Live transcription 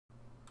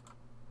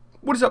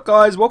What is up,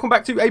 guys? Welcome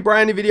back to a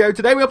brand new video.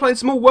 Today we are playing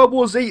some more World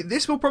War Z.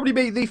 This will probably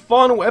be the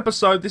final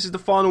episode. This is the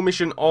final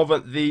mission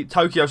of the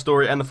Tokyo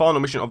story and the final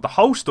mission of the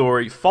whole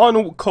story.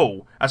 Final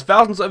call. As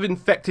thousands of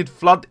infected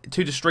flood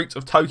to the streets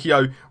of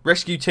Tokyo,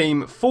 Rescue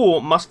Team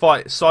 4 must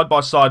fight side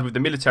by side with the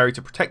military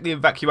to protect the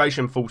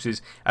evacuation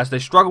forces as they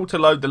struggle to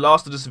load the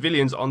last of the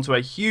civilians onto a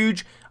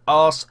huge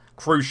ass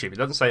cruise ship. It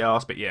doesn't say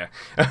arse, but yeah.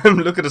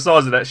 Look at the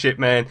size of that ship,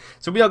 man.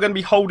 So we are going to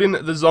be holding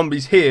the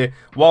zombies here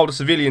while the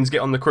civilians get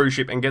on the cruise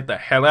ship and get the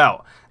hell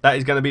out. That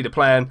is going to be the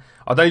plan.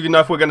 I don't even know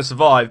if we're going to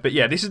survive, but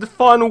yeah, this is the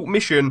final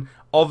mission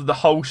of the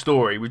whole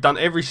story. We've done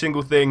every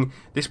single thing.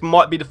 This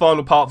might be the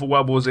final part for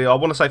World War Z. I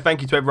want to say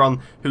thank you to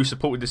everyone who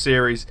supported the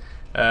series.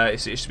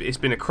 It's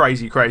been a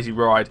crazy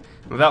ride.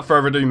 Without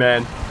further ado,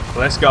 man,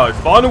 let's go.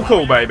 Final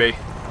call, baby.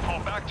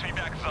 Fall back to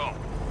evac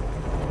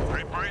zone.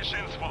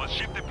 Preparations for the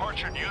ship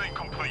departure nearly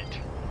complete.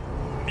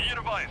 Be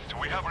advised,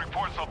 we have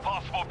reports of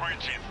possible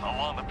breaches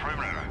along the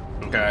perimeter.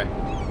 Okay.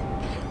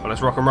 Well,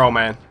 let's rock and roll,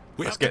 man.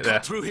 Let's get there.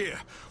 Through here.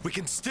 We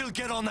can still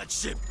get on that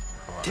ship.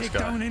 Right, Take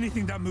down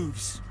anything that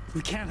moves.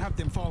 We can't have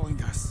them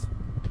following us.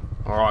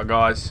 Alright,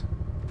 guys.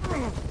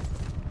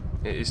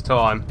 It is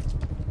time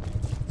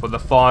for the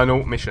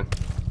final mission.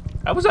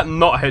 How was that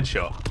not a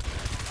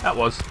headshot? That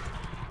was.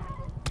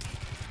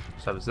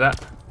 So was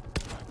that.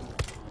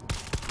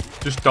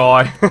 Just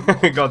die.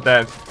 God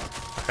damn.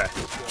 Okay.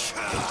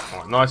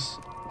 Alright, nice.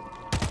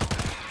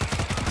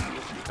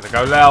 Gotta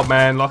go loud,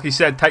 man. Like he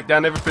said, take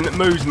down everything that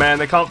moves, man.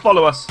 They can't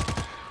follow us.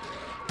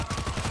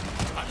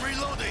 I'm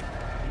reloading.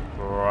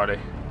 Alrighty.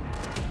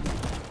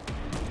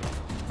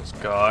 Let's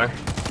go.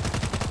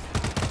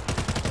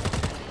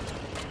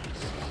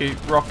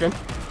 Keep rocking.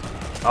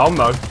 Oh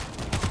no.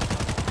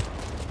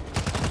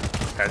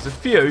 Okay, there's a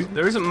few.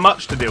 There isn't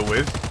much to deal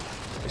with.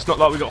 It's not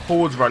like we got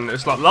hordes running.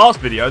 It's like last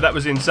video, that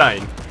was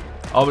insane.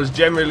 I was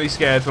generally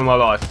scared for my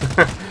life.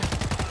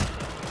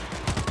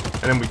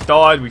 And then we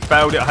died, we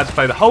failed it. I had to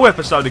play the whole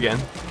episode again.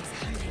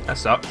 That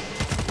sucked.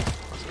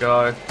 Let's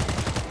go.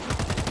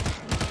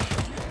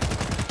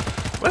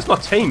 Where's my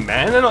team,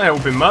 man? They're not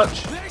helping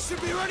much. They should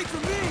be ready for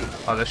me.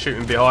 Oh, they're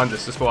shooting behind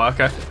us. That's why.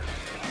 Okay.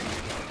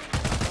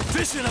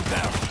 Fish in a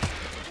barrel.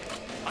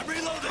 I'm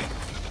reloading.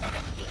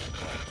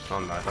 Oh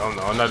no, oh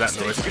no, I know that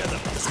Stay noise. together.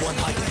 There's one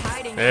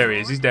hiding. There he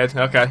is. He's dead.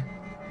 Okay.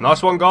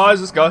 Nice one, guys.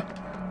 Let's go.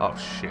 Oh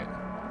shit.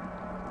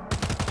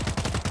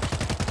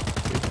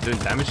 Doing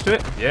damage to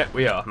it? Yeah,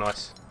 we are.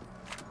 Nice.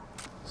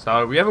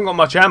 So, we haven't got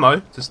much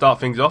ammo to start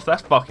things off.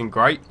 That's fucking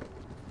great.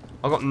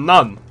 I've got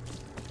none.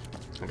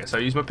 I guess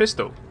I'll use my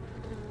pistol.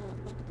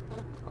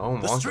 Oh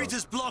my god. The street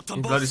is blocked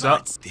on both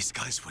sides. These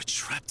guys were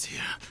trapped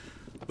here.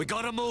 We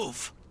gotta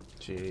move.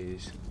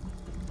 Jeez.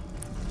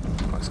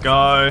 Let's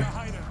go.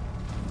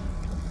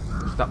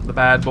 Lift up the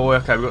bad boy.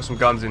 Okay, we've got some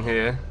guns in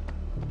here.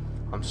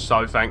 I'm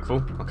so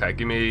thankful. Okay,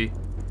 give me...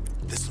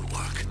 This'll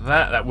work.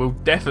 That will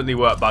definitely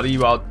work, buddy.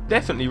 You are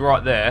definitely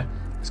right there.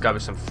 Let's go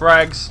with some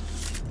frags.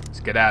 Let's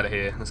get out of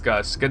here. Let's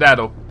go.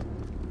 Skedaddle.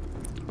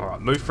 Alright,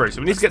 move through.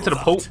 So we need to get to the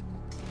port.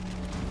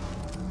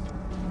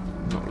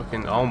 Not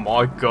looking... Oh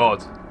my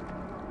god.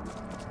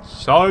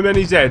 So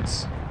many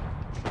Zeds.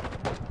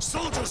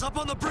 Soldiers up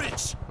on the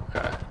bridge.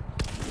 Okay.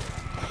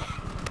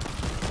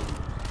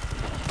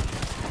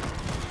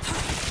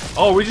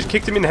 Oh, we just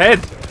kicked him in the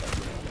head.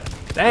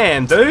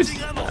 Damn, dude.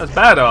 That was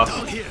badass.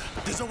 Down here.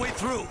 There's a way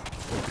through.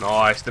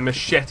 Nice, the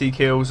machete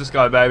kills. Let's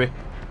go, baby.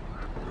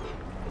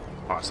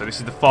 Alright, so this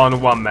is the final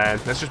one, man.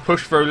 Let's just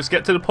push through. Let's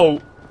get to the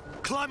port.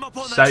 Climb up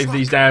on that Save truck.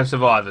 these damn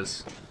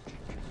survivors.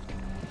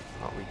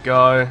 Up we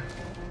go.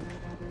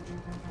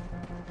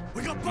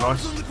 We got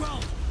bombs Nice. on the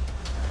ground.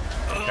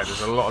 Okay,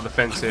 there's a lot of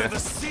defense I've here. never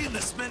seen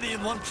this many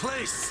in one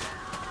place.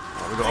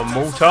 Right, we got a Pick up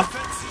mortar. some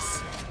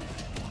defenses.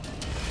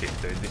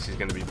 Shit, dude, this is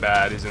going to be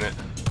bad, isn't it?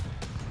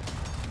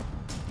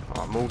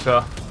 Alright,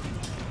 mortar.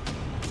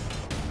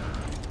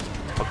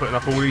 I'm putting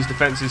up all these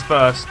defences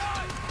first.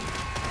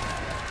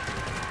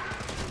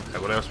 Okay,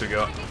 what else we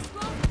got?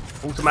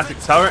 Automatic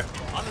turret.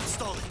 I'll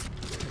install it.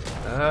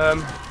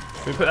 Can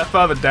we put that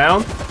further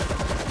down?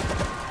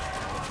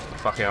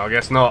 Fucking hell, I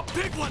guess not.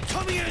 Big one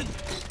coming in.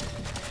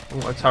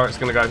 Auto turret's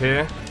gonna go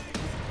here.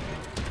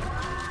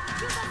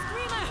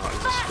 Right,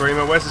 there's a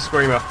screamer. Where's the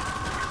screamer?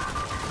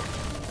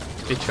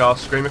 Bitch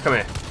ass screamer, come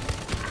here.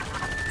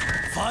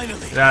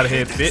 Finally. Get out of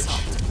here, bitch.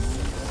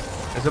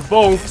 There's a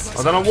ball.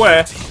 I don't know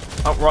where.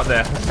 Oh, right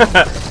there.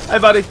 Hey,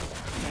 buddy.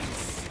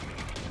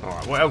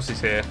 Alright, what else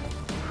is here?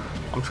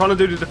 I'm trying to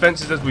do the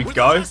defences as we We're the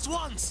go. last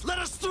ones. Let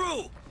us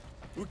through.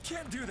 We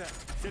can't do that.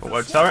 There's Auto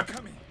a turret. swarm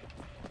coming.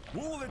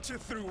 We'll let you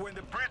through when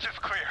the Bridge is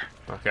clear.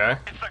 Okay.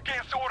 It's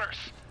against orders.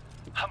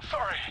 I'm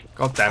sorry.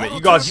 God damn it,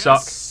 you guys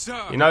suck.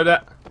 sir. You know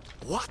that?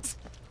 What?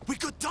 We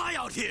could die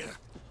out here.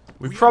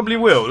 We probably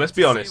will, let's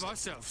be honest. Save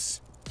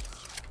ourselves.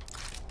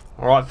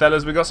 Alright,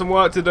 fellas, we got some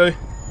work to do.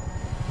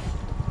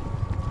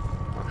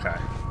 Okay.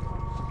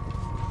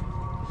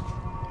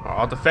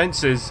 Our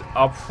defences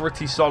are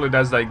pretty solid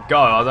as they go.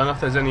 I don't know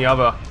if there's any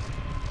other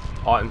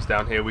items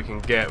down here we can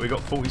get. We got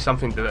 40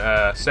 something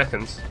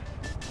seconds.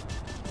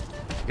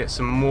 get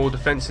some more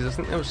defences. I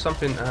think there was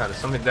something. There's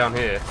something down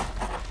here.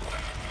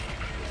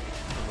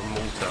 A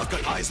mortar.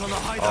 Got eyes on the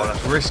hider. Oh,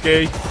 that's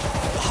risky. The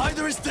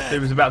hider is dead. He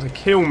was about to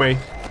kill me.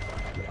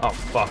 Oh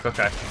fuck.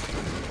 Okay.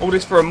 All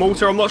this for a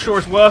mortar. I'm not sure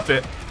it's worth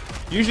it.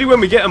 Usually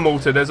when we get a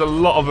mortar, there's a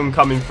lot of them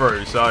coming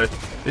through, so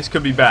this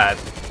could be bad.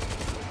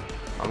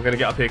 I'm gonna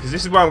get up here because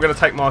this is where I'm gonna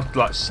take my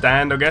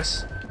stand, I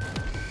guess.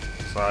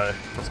 So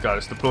let's go.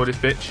 Let's deploy this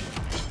bitch.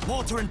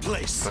 Mortar in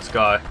place. Let's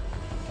go.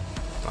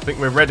 I think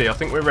we're ready. I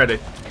think we're ready.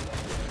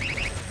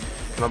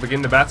 Can I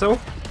begin the battle?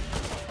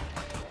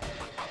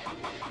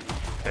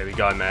 There we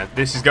go, man.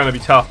 This is going to be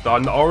tough. I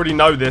already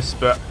know this,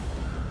 but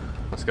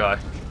let's go.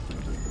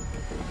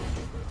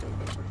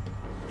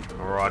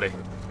 Alrighty.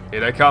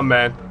 Here they come,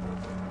 man.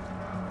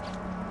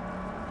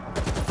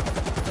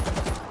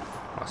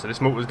 Right, so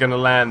this mortar's going to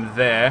land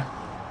there.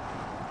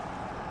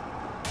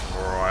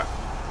 Alright.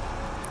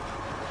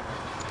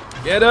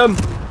 Get him!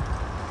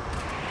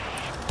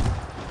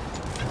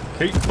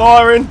 Keep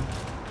firing!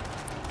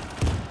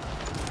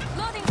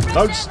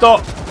 Don't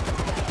stop!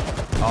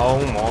 Oh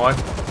my.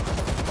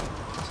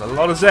 That's a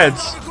lot of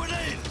Zeds.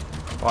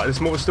 Right, this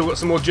mortar's still got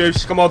some more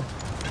juice. Come on.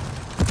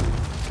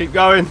 Keep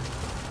going.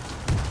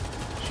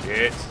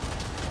 Shit.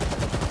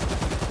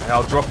 They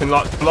are dropping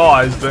like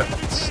flies, but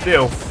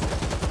still.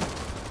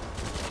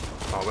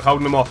 Oh, we're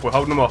holding them off. We're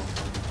holding them off.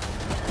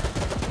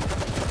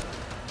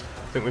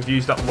 I think we've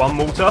used up one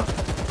mortar,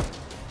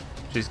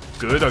 which is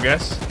good, I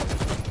guess.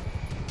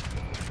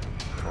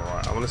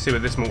 Alright, I want to see where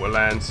this mortar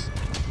lands.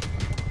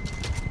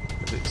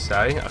 Does it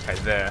say? Okay,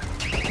 there.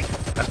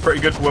 That's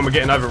pretty good for when we're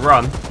getting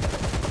overrun.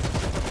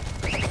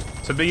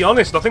 To be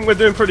honest, I think we're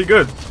doing pretty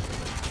good.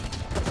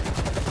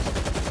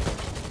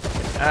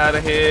 Get out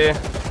of here.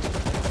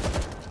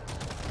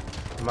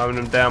 Mowing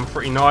them down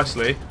pretty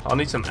nicely. I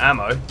need some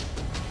ammo.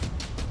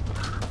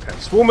 Okay,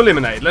 swarm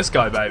eliminated. Let's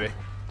go, baby.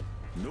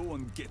 No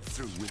one gets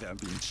through without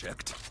being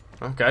checked.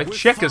 Okay,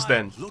 check us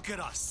then. Look at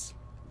us.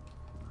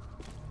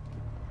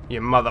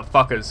 You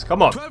motherfuckers.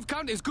 Come on. 12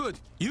 count is good.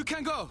 You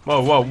can go.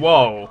 Whoa, whoa,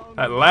 whoa.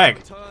 That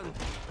lag.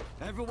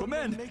 Come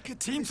in.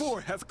 Team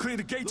 4 have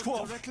cleared gate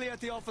 12. Directly at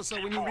the officer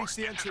when Team you 4, reach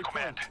the this entry is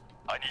command. point.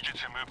 I need you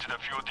to move to the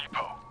fuel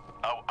depot.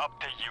 I'll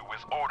update you with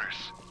orders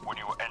when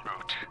you are en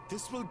route.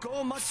 This will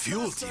go much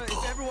Fuel faster depot.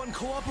 if everyone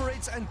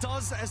cooperates and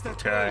does as they're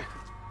Okay.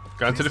 told.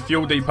 Going to the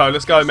fuel depot.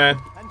 Let's go, man.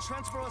 And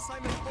transfer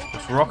assignment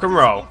open Rock and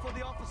roll. for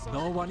the officer.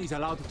 No one is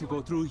allowed to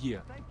go through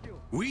here.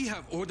 We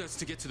have orders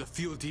to get to the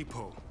fuel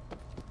depot.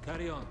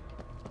 Carry on.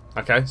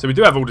 Okay, so we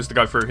do have orders to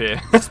go through here.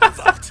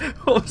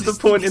 What was the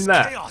point in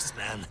that? Chaos,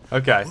 man.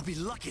 Okay. We'll be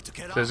lucky to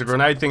get out. There's a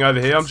grenade thing over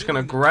here. I'm just going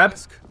to grab.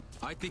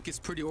 I think it's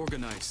pretty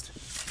organized.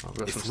 I've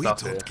got some If we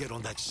stuff don't here. get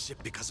on that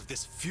ship because of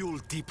this fuel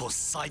depot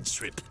side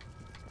trip,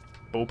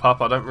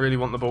 Bullpup. I don't really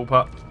want the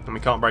bullpup. And we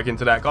can't break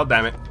into that. God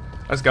damn it.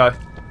 Let's go.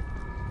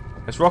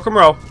 Let's rock and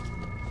roll.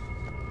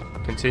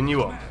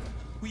 Continue on.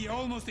 We are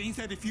almost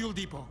inside the fuel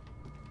depot.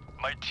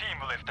 My team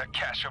left a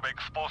cache of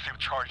explosive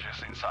charges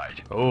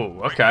inside. Oh,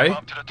 Bring okay. them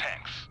up to the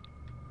tanks.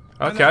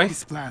 Okay.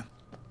 This plan.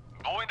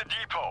 Blowing the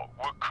depot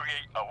will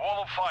create a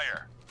wall of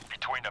fire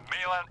between the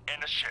mainland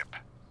and the ship.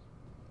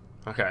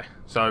 Okay.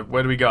 So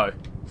where do we go?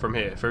 From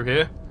here? Through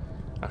here?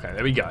 Okay,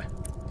 there we go.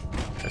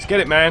 Let's get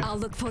it, man. I'll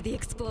look for the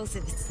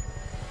explosives.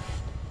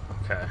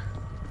 Okay.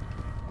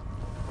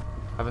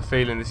 I have a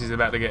feeling this is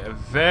about to get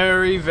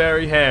very,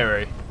 very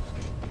hairy.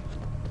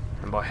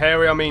 And by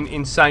hairy, I mean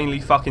insanely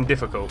fucking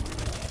difficult.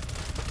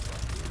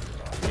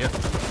 Yep.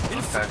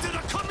 Okay.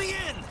 they're coming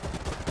in.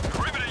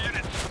 Perimeter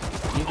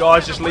units. You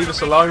guys just leave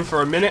us alone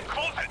for a minute.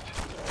 Close it.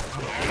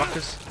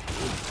 Fuckers.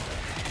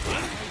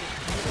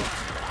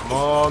 Come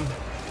on.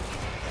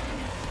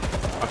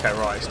 Okay,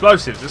 right.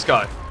 Explosives. Let's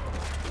go.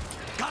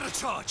 Got a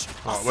charge.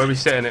 Alright, where are we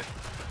setting it?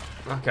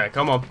 Okay,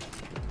 come on.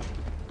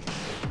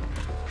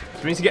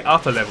 So we need to get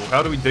up a level.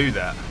 How do we do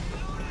that?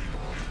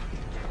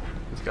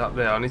 Let's go up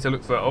there. I need to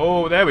look for...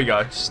 Oh, there we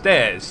go.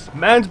 Stairs.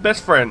 Man's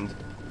best friend.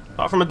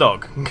 Apart from a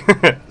dog.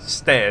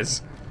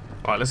 Stairs.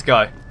 Alright, let's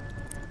go.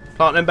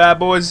 Plant them bad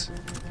boys.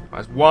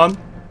 That's one.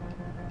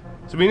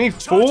 So we need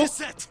Charge 4. is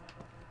set.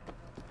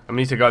 And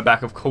we need to go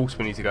back. Of course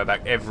we need to go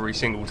back every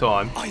single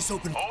time. Eyes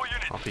open. All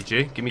units.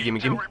 RPG. Gimme, gimme,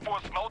 gimme. Intel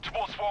reports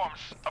multiple swarms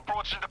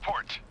approaching the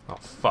port. Oh,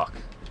 fuck.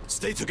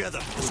 Stay together.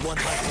 There's one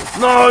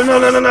hiding. No, no,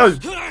 no, no,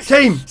 no.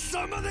 Team.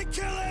 Somebody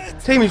kill it.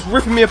 Team is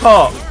ripping me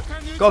apart.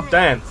 God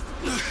damn. I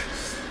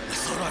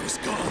thought I was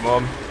gone. Come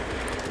on.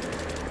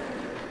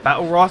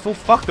 Battle rifle?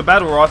 Fuck the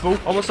battle rifle.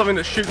 I want something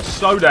that shoots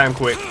so damn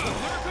quick.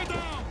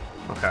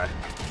 Okay.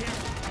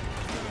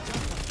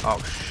 Oh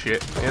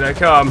shit. Here they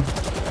come.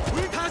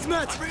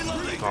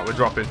 Right, we're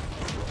dropping.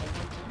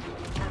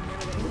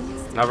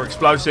 Another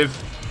explosive.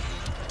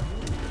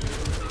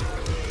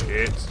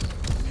 Shit.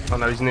 I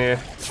know he's near.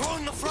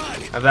 Throwing the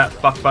frag. Have that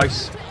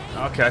fuckface.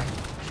 Okay.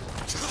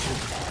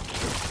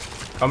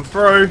 Come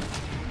through.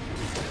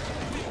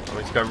 I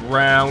need to go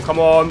round. Come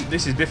on.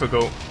 This is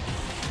difficult.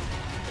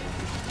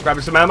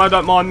 Grabbing some ammo,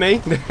 don't mind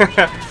me.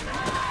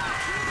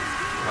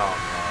 Oh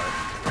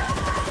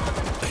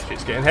no.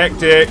 It's getting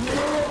hectic.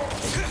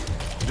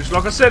 Just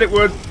like I said it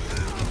would.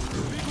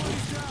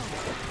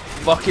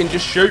 Fucking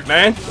just shoot,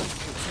 man.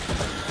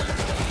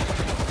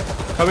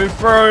 Coming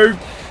through.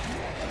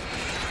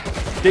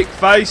 Dick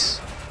face.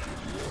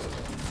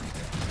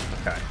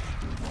 Okay.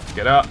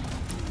 Get up.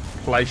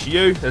 Place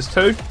you. There's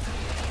 2.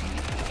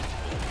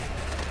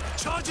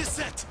 Charge is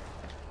set.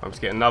 I'm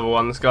just getting another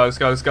one. Let's go, let's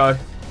go, let's go.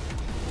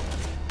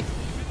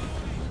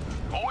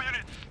 All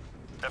units,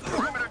 the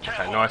perimeter can't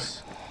Okay, hold.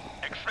 nice.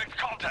 Expect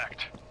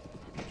contact.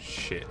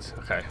 Shit.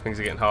 Okay, things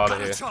are getting harder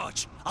Got a here.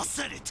 charge. I'll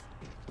set it.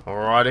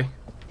 Alrighty.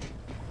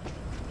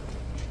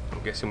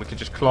 I'm guessing we could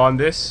just climb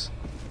this.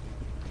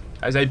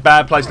 That is a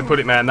bad place to put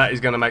it, man. That is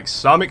going to make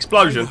some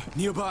explosion.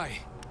 Nearby.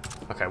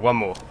 Okay, one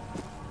more.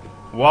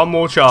 One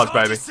more charge,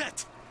 Charge baby. is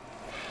set.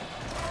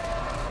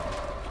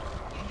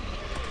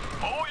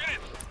 All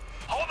units,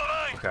 hold the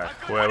line. Okay,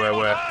 I've got where? plenty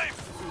more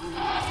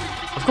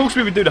time. Of course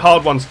we would do the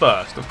hard ones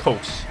first, of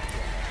course.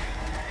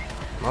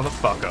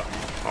 Motherfucker.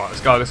 Alright,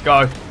 let's go, let's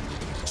go.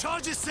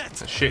 Charge is set.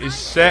 That shit is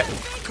set.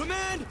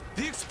 Command,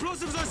 the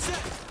explosives are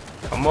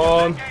set. Come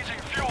on. Engaging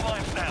fuel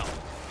lines now.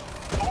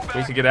 Move We need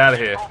back to get out of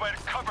and here. provide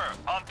cover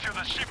until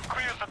the ship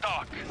clears the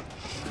dock.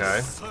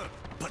 Okay. Sir,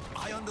 but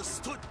I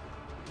understood.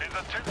 There's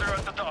a tender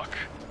at the dock.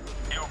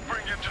 He'll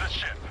bring you to the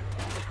ship.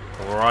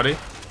 Alrighty.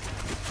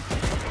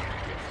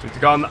 So we need to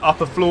go on the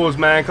upper floors,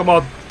 man. Come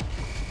on.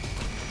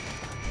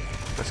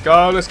 Let's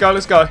go, let's go,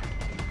 let's go. I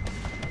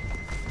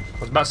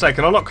was about to say,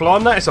 can I not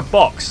climb that? It's a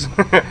box.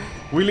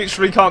 We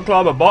literally can't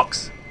climb a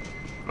box.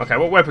 Okay,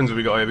 what weapons have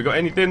we got here? We got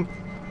anything?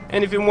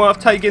 Anything worth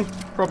taking?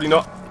 Probably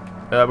not.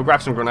 We'll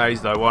grab some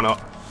grenades though, why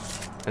not?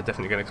 They're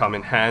definitely going to come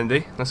in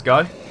handy. Let's go.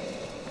 Eyes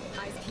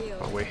peeled.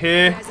 Oh, we're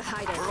here. There's a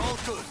hider. We're all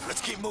good. Let's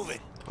keep moving.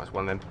 That's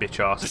one of them bitch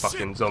ass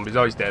fucking zombies.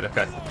 Oh, he's dead.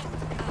 Okay.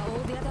 All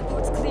the other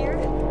boats clear?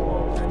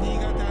 The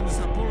Niigata and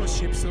Sapporo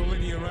ships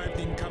already arrived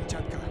in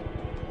Kamchatka.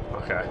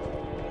 Okay.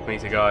 We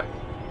need to go.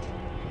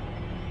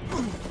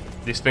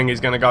 This thing is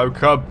going to go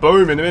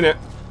kaboom in a minute.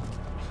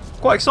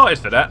 Quite excited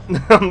for that.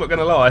 I'm not going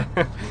to lie.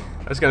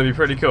 That's going to be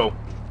pretty cool.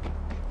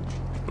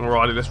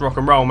 Alrighty, let's rock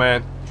and roll,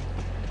 man.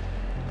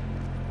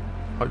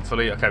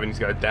 Hopefully, okay, we need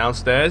to go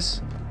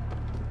downstairs.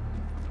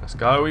 Let's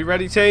go. Are we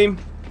ready, team?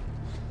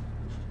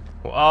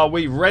 Well, are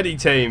we ready,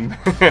 team?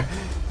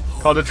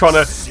 Kind of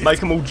trying to make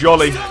them all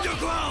jolly. Get on your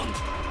ground.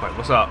 Wait,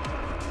 what's up?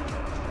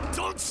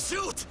 Don't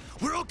shoot.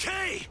 We're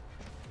okay.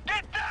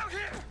 Get down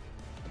here!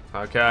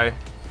 Okay.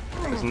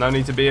 There's no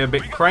need to be a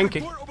bit cranky.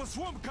 Report of a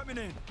swarm coming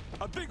in.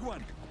 A big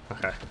one.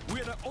 Okay.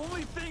 We're the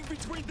only thing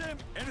between them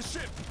and a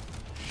ship.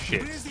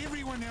 Shit. Where's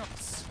everyone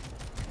else?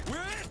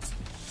 We're it.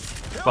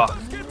 Fuck.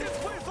 Let's get this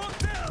place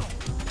locked down.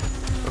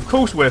 Of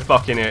course we're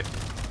fucking it.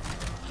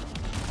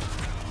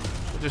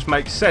 It just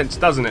makes sense,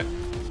 doesn't it?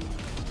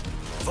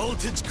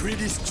 Voltage grid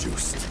is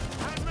juiced.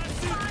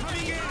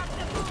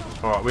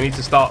 Alright, we need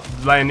to start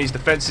laying these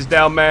defences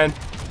down, man.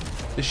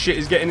 This shit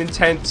is getting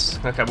intense.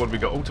 Okay, what have we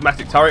got?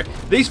 Automatic turret.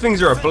 These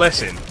things are a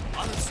blessing.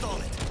 Uninstall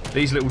it.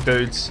 These little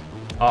dudes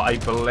are a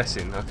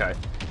blessing. Okay.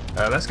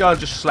 Let's go and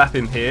just slap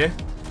him here,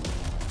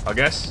 I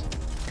guess.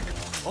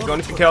 You got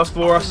anything else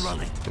for us?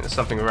 There's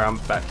something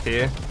around back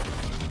here.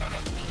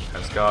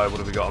 Let's go. What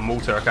have we got? A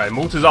mortar. Okay,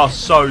 mortars are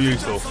so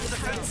useful.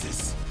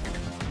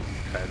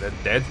 Okay, they're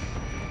dead.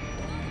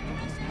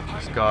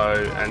 Let's go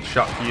and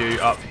chuck you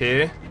up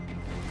here.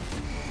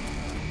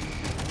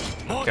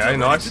 Okay,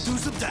 nice.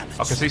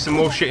 I can see some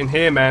more shit in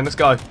here, man. Let's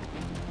go. Okay,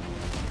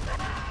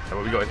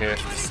 what we got in here?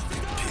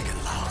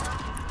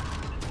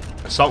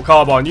 Assault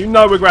carbine. You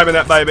know we're grabbing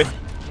that, baby.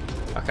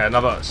 Okay,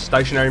 another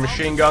stationary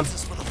machine gun.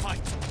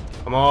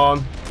 Come on.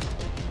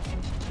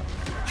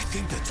 I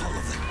think that's all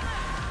of them.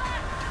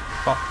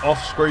 Fuck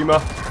off, screamer.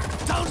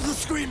 Down to the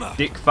screamer.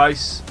 Dick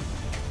face.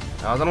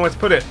 I don't know where to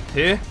put it.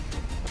 Here?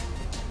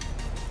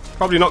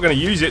 Probably not going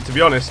to use it, to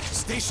be honest.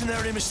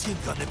 Stationary machine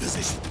gun in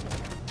position.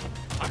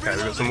 Okay,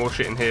 we've got some more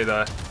shit in here,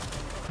 though.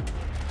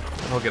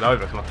 How do I get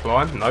over? Can I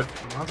climb? Nope.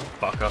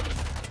 Motherfucker.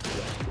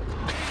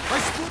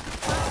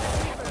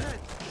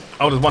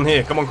 Oh, there's one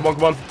here. Come on, come on,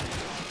 come on.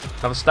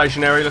 Another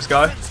stationary. Let's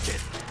go.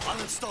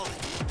 Uninstall it.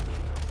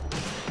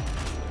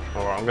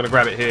 Alright, I'm going to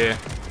grab it here.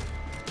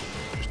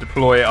 Just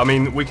deploy it. I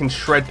mean, we can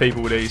shred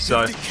people with these,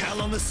 so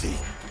Cal on the sea.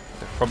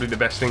 probably the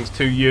best things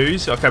to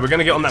use. Okay, we're going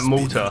to get on that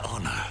mortar.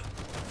 Honor.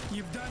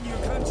 You've done your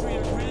country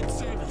a great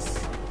service.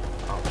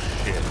 Oh,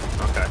 shit.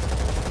 Okay.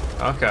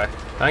 Okay.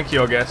 Thank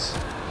you, I guess.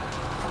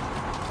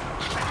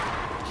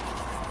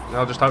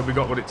 I'll just hope we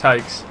got what it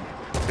takes.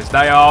 Because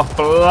they are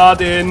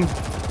flooding.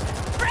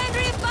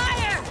 Friendly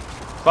fire!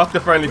 Fuck the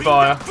friendly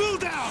fire. Bull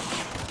down.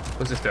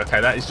 What's this do? Okay,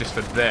 that is just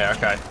for there.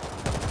 Okay.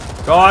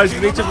 Guys,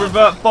 we need to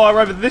revert fire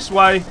over this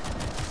way.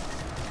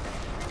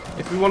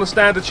 If we want to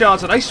stand a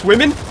chance. Are they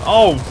swimming?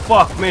 Oh,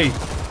 fuck me.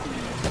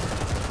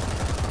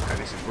 Okay,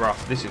 this is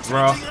rough. This is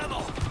rough.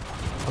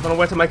 I don't know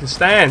where to make a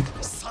stand.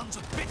 Sons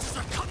of bitches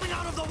are coming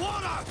out of the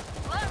water.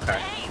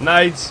 Okay.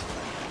 Nades.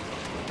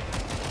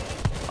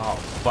 Oh,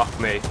 fuck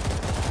me.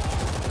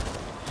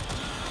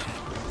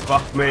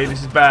 Fuck me,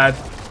 this is bad.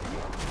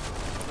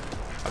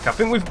 Okay, I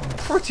think we've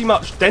pretty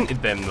much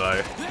dented them,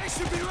 though. They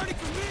should be ready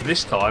for me.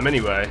 This time,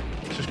 anyway.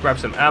 Let's just grab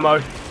some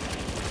ammo.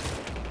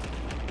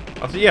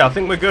 Yeah, I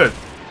think we're good.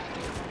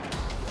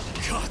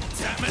 God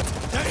damn it!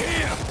 They're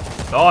here!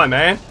 Die,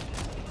 man.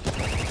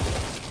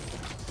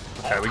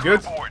 Okay, we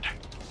good? Aboard.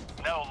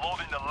 Now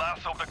loading the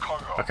last of the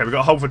cargo. Okay, we got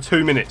to hold for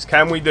 2 minutes.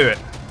 Can we do it?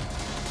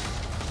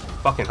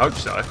 Fucking hope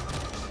so.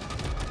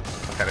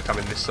 Okay, they're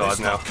coming this side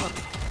now.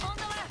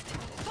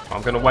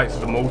 I'm going to wait for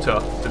the mortar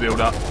to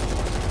build up.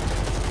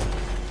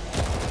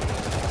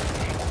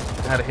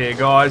 Out of here,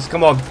 guys.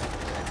 Come on.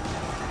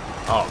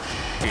 Oh,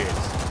 shit.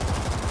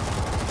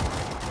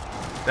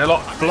 They're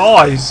like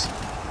flies.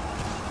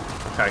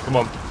 Okay, come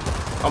on.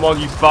 Come on,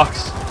 you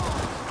fucks.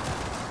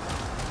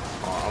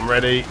 Oh, I'm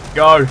ready.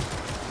 Go.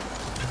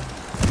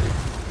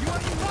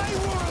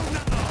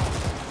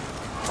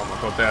 Oh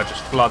my god, they are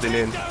just flooding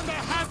in.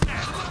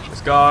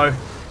 Let's go.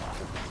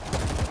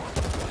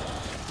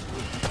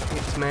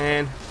 Hits,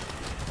 man.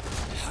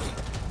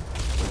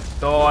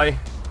 Die.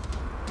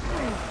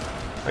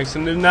 Make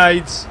some new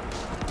nades.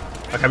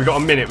 Okay, we got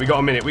a minute. We got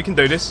a minute. We can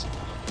do this.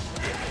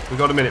 We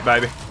got a minute,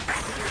 baby.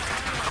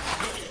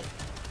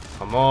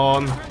 Come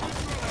on.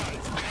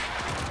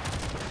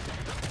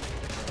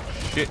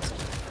 Shit.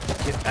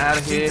 Get out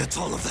of here. That's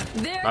all of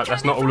them. No,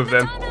 that's not all of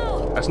them.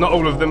 That's not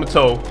all of them at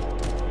all.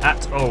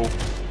 At all.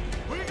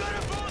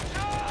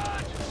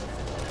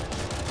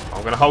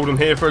 I'm going to hold them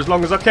here for as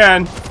long as I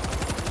can.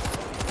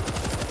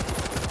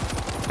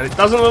 And it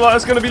doesn't look like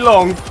it's going to be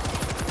long.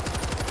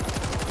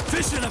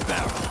 Fish in a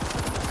barrel.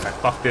 Okay,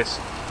 fuck this.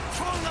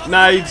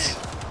 Nades.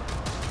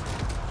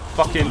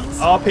 Fucking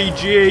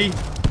RPG.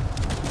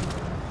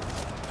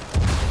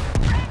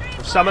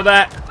 Some of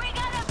that.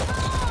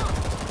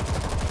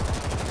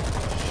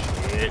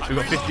 Shit, we've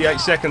got 58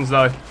 seconds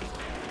though.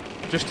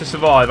 Just to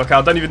survive. Okay,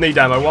 I don't even need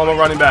ammo. Why am I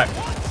running back?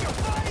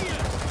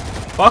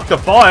 Fuck the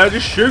fire,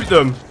 just shoot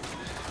them.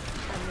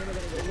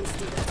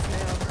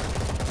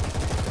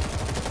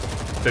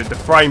 Dude, the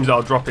frames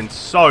are dropping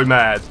so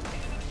mad.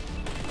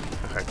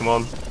 Okay, come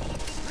on.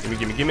 Gimme,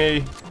 gimme,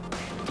 gimme.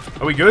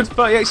 Are we good?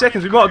 38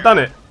 seconds, we might have done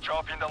it.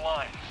 Dropping the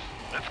lines.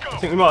 Let's go. I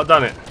think we might have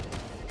done it.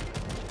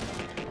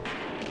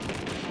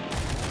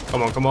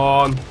 Come on, come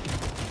on.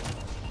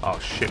 Oh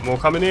shit, more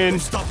coming in.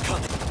 Stop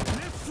cutting.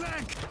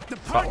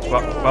 Fuck,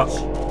 fuck, fuck.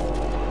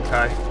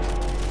 Okay.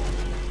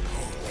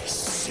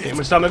 Hit him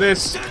with some of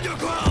this. Stand your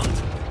ground.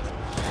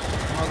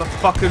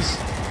 Motherfuckers.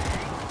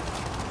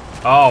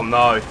 Oh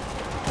no.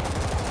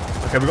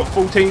 Okay, we've got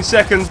 14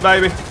 seconds,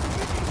 baby.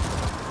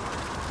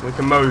 We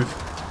can move.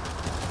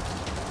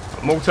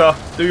 Malta,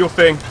 do your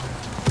thing.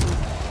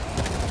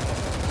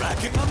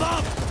 Racking them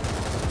up.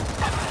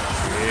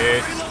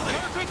 Shit.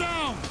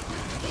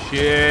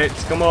 Shit,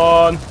 come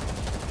on.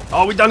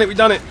 Oh, we done it, we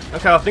done it.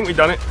 Okay, I think we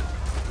done it.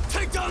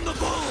 Take down the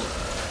bull.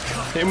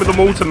 Hit him with the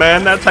mortar,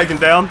 man. They're taken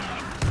down.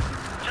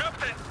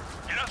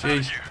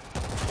 Jeez.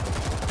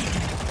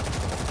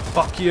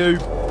 Fuck you.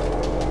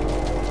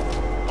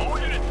 All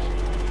units,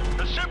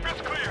 the ship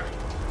is clear.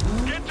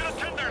 Get to the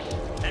tenders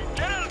and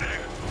get out of there.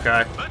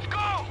 Okay. Let's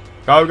go.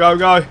 Go, go,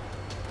 go.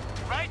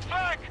 Right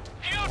flag.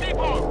 Fuel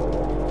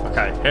depot.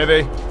 Okay,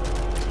 heavy.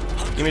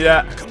 Give me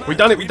that. We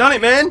done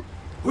it, man.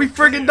 We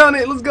friggin' done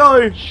it. Let's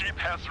go. Ship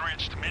has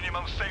reached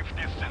minimum safe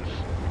distance.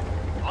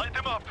 Light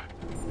them up.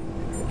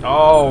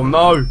 Oh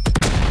no.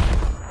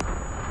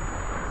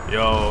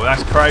 Yo,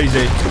 that's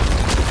crazy.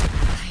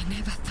 I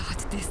never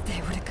thought this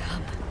day would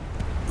come.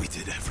 We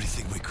did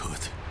everything we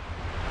could.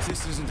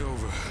 This isn't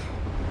over.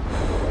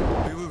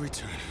 We will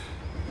return.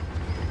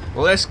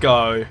 Let's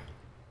go.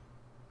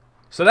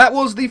 So that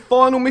was the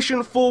final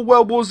mission for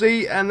World War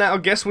Z, and that I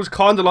guess was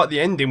kind of like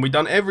the ending. We've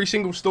done every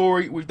single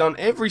story, we've done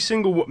every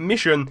single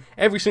mission,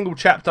 every single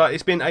chapter.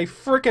 It's been a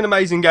freaking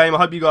amazing game. I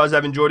hope you guys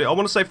have enjoyed it. I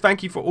want to say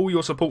thank you for all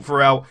your support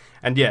throughout,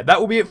 and yeah, that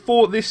will be it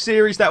for this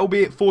series, that will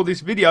be it for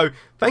this video.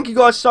 Thank you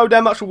guys so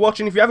damn much for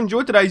watching. If you have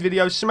enjoyed today's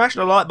video, smash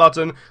the like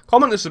button,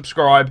 comment and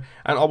subscribe,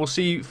 and I will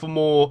see you for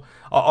more.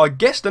 I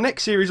guess the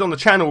next series on the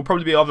channel will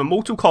probably be either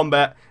Mortal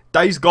Kombat,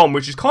 Days Gone,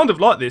 which is kind of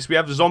like this. We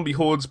have the zombie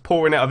hordes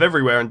pouring out of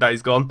everywhere in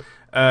Days Gone.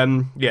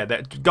 Yeah,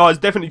 guys,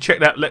 definitely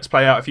check that Let's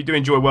Play out. If you do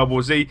enjoy World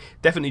War Z,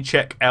 definitely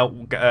check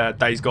out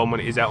Days Gone when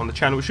it is out on the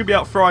channel. It should be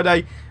out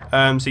Friday.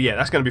 So yeah,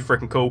 that's going to be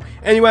freaking cool.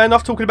 Anyway,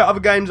 enough talking about other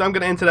games. I'm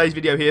going to end today's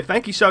video here.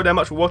 Thank you so damn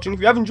much for watching. If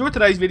you have enjoyed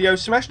today's video,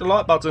 smash the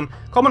like button,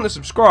 comment and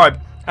subscribe.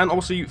 And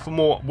I'll see you for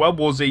more World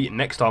War Z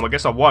next time. I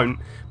guess I won't,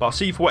 but I'll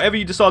see you for whatever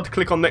you decide to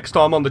click on next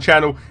time on the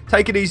channel.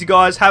 Take it easy,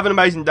 guys. Have an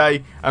amazing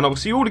day, and I will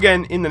see you all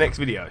again in the next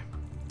video.